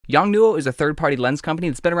Yongnuo is a third-party lens company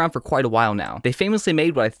that's been around for quite a while now. They famously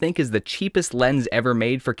made what I think is the cheapest lens ever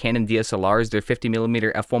made for Canon DSLRs, their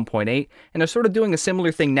 50mm f1.8, and they're sort of doing a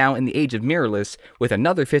similar thing now in the age of mirrorless with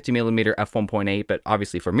another 50mm f1.8, but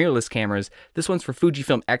obviously for mirrorless cameras. This one's for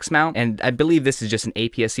Fujifilm X mount, and I believe this is just an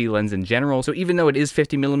APS-C lens in general, so even though it is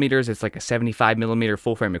 50mm, it's like a 75mm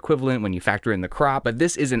full-frame equivalent when you factor in the crop, but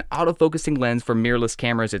this is an autofocusing lens for mirrorless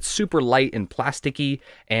cameras. It's super light and plasticky,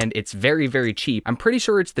 and it's very, very cheap. I'm pretty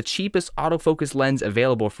sure it's the cheapest autofocus lens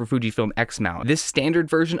available for Fujifilm X mount. This standard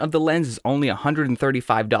version of the lens is only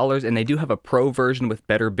 $135, and they do have a pro version with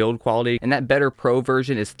better build quality, and that better pro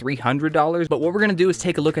version is $300. But what we're gonna do is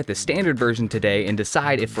take a look at the standard version today and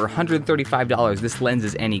decide if for $135 this lens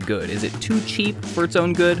is any good. Is it too cheap for its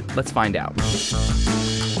own good? Let's find out.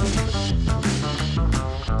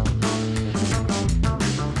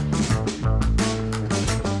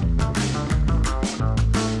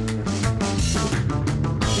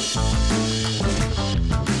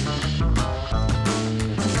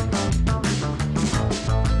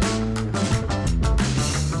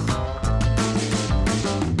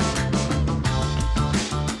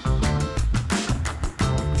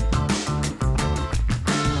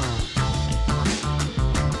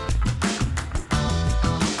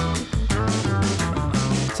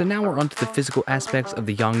 So now we're onto the physical aspects of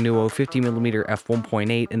the Yongnuo 50mm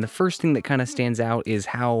f1.8, and the first thing that kind of stands out is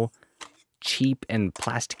how cheap and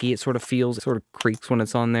plasticky it sort of feels. It sort of creaks when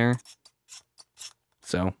it's on there.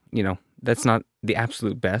 So, you know, that's not the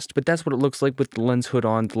absolute best, but that's what it looks like with the lens hood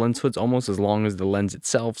on. The lens hood's almost as long as the lens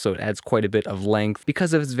itself, so it adds quite a bit of length.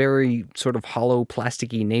 Because of its very sort of hollow,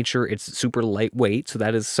 plasticky nature, it's super lightweight, so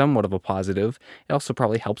that is somewhat of a positive. It also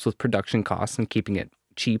probably helps with production costs and keeping it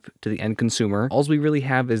cheap to the end consumer. All we really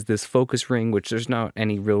have is this focus ring, which there's not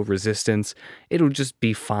any real resistance. It'll just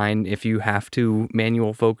be fine if you have to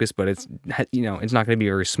manual focus, but it's, you know, it's not going to be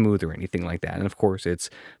very smooth or anything like that. And of course, it's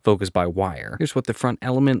focused by wire. Here's what the front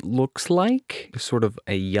element looks like. There's sort of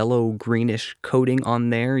a yellow greenish coating on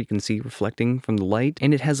there. You can see reflecting from the light,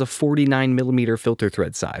 and it has a 49mm filter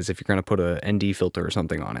thread size if you're going to put a ND filter or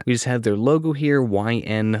something on it. We just have their logo here,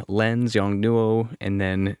 YN lens, Yongnuo, and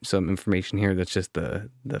then some information here that's just the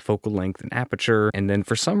focal length and aperture. And then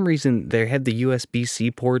for some reason, they had the USB-C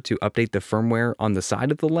port to update the firmware on the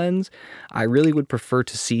side of the lens. I really would prefer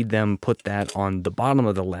to see them put that on the bottom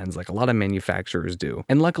of the lens, like a lot of manufacturers do.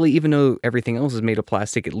 And luckily, even though everything else is made of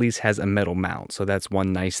plastic, at least has a metal mount. So that's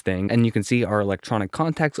one nice thing. And you can see our electronic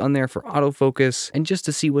contacts on there for autofocus. And just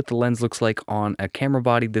to see what the lens looks like on a camera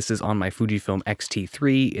body, this is on my Fujifilm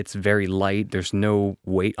X-T3. It's very light. There's no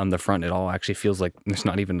weight on the front at all. It actually feels like there's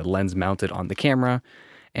not even a lens mounted on the camera.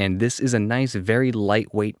 And this is a nice, very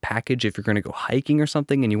lightweight package. If you're going to go hiking or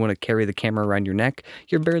something and you want to carry the camera around your neck,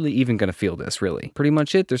 you're barely even going to feel this, really. Pretty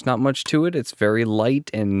much it. There's not much to it. It's very light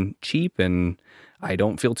and cheap, and I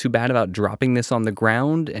don't feel too bad about dropping this on the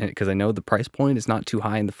ground, and because I know the price point is not too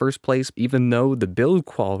high in the first place. Even though the build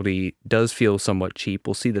quality does feel somewhat cheap,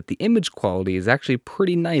 we'll see that the image quality is actually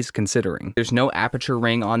pretty nice considering. There's no aperture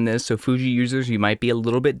ring on this, so Fuji users, you might be a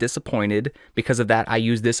little bit disappointed. Because of that, I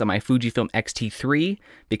use this on my Fujifilm X-T3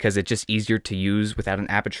 because it's just easier to use without an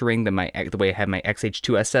aperture ring than the way I have my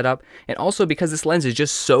X-H2S set up. And also because this lens is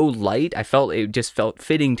just so light, it just felt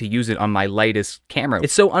fitting to use it on my lightest camera.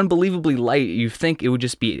 It's so unbelievably light, you think it would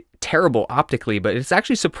just be terrible optically, but it's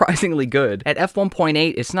actually surprisingly good. At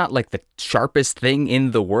f1.8, it's not like the sharpest thing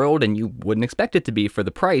in the world, and you wouldn't expect it to be for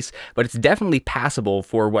the price, but it's definitely passable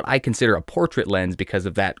for what I consider a portrait lens because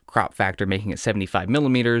of that crop factor making it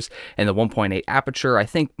 75mm and the 1.8 aperture. I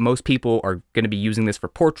think most people are going to be using this for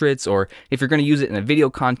portraits, or if you're going to use it in a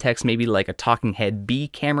video context, maybe like a talking head B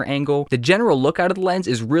camera angle. The general look out of the lens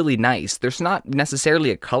is really nice. There's not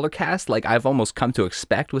necessarily a color cast like I've almost come to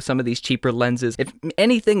expect with some of these cheaper lenses. If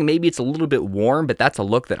anything, maybe it's a little bit warm, but that's a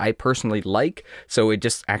look that I personally like, so it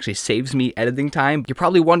just actually saves me editing time. You're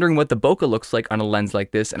probably wondering what the bokeh looks like on a lens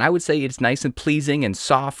like this, and I would say it's nice and pleasing and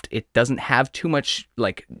soft. It doesn't have too much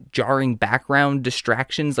like jarring background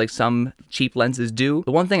distractions like some cheap lenses do.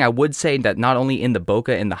 The one thing I would say that not only in the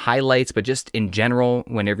bokeh and the highlights, but just in general,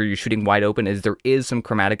 whenever you're shooting wide open, is there is some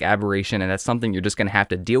chromatic aberration, and that's something you're just going to have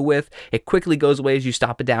to deal with. It quickly goes away as you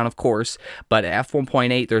stop it down, of course, but at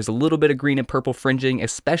f1.8, there's a little bit of green and purple fringing,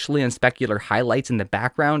 especially on specular highlights in the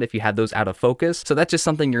background if you have those out of focus. So that's just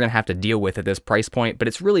something you're gonna have to deal with at this price point, but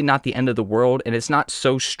it's really not the end of the world, and it's not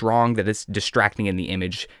so strong that it's distracting in the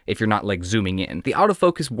image if you're not like zooming in. The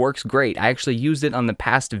autofocus works great. I actually used it on the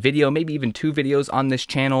past video, maybe even 2 videos on this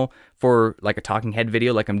channel for like a talking head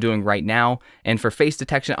video like I'm doing right now. And for face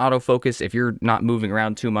detection autofocus, if you're not moving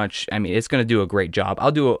around too much, I mean, it's gonna do a great job.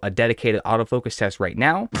 I'll do a dedicated autofocus test right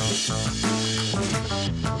now.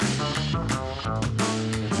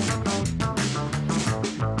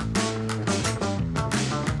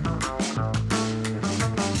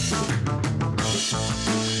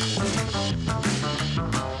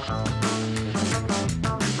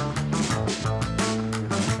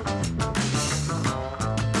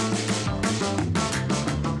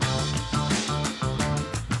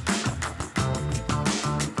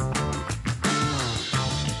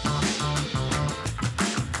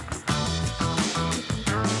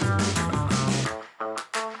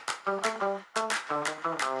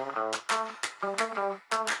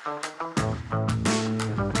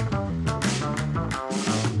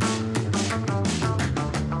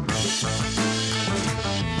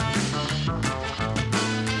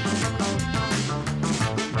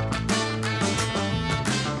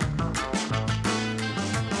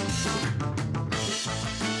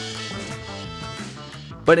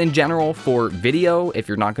 But in general, for video, if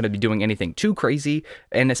you're not going to be doing anything too crazy,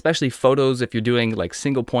 and especially photos, if you're doing like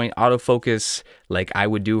single point autofocus, like I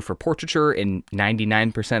would do for portraiture in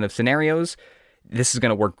 99% of scenarios, this is going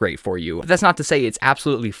to work great for you. But that's not to say it's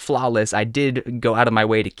absolutely flawless. I did go out of my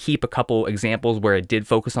way to keep a couple examples where it did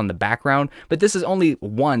focus on the background, but this is only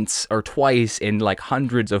once or twice in like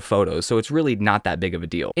hundreds of photos, so it's really not that big of a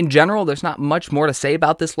deal. In general, there's not much more to say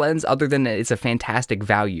about this lens other than that it's a fantastic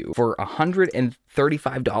value. For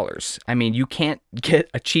 $135, I mean, you can't get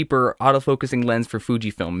a cheaper autofocusing lens for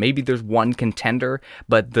Fujifilm. Maybe there's one contender,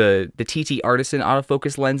 but the TT Artisan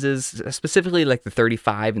autofocus lenses, specifically like the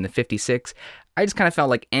 35 and the 56, I just kind of felt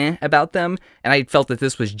like about them, and I felt that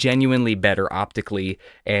this was genuinely better optically,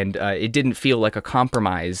 and it didn't feel like a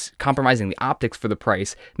compromising the optics for the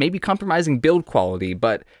price, maybe compromising build quality,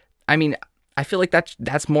 but I mean, I feel like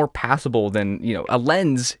that's more passable than, you know, a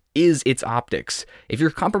lens is its optics. If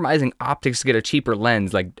you're compromising optics to get a cheaper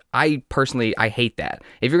lens, like I personally hate that.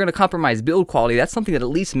 If you're going to compromise build quality, that's something that at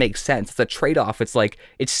least makes sense. It's a trade-off. It's like,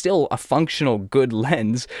 it's still a functional good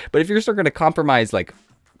lens, but if you're still going to compromise like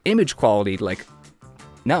image quality, like,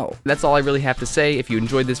 no. That's all I really have to say. If you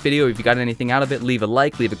enjoyed this video, if you got anything out of it, leave a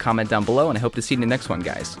like, leave a comment down below, and I hope to see you in the next one,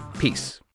 guys. Peace.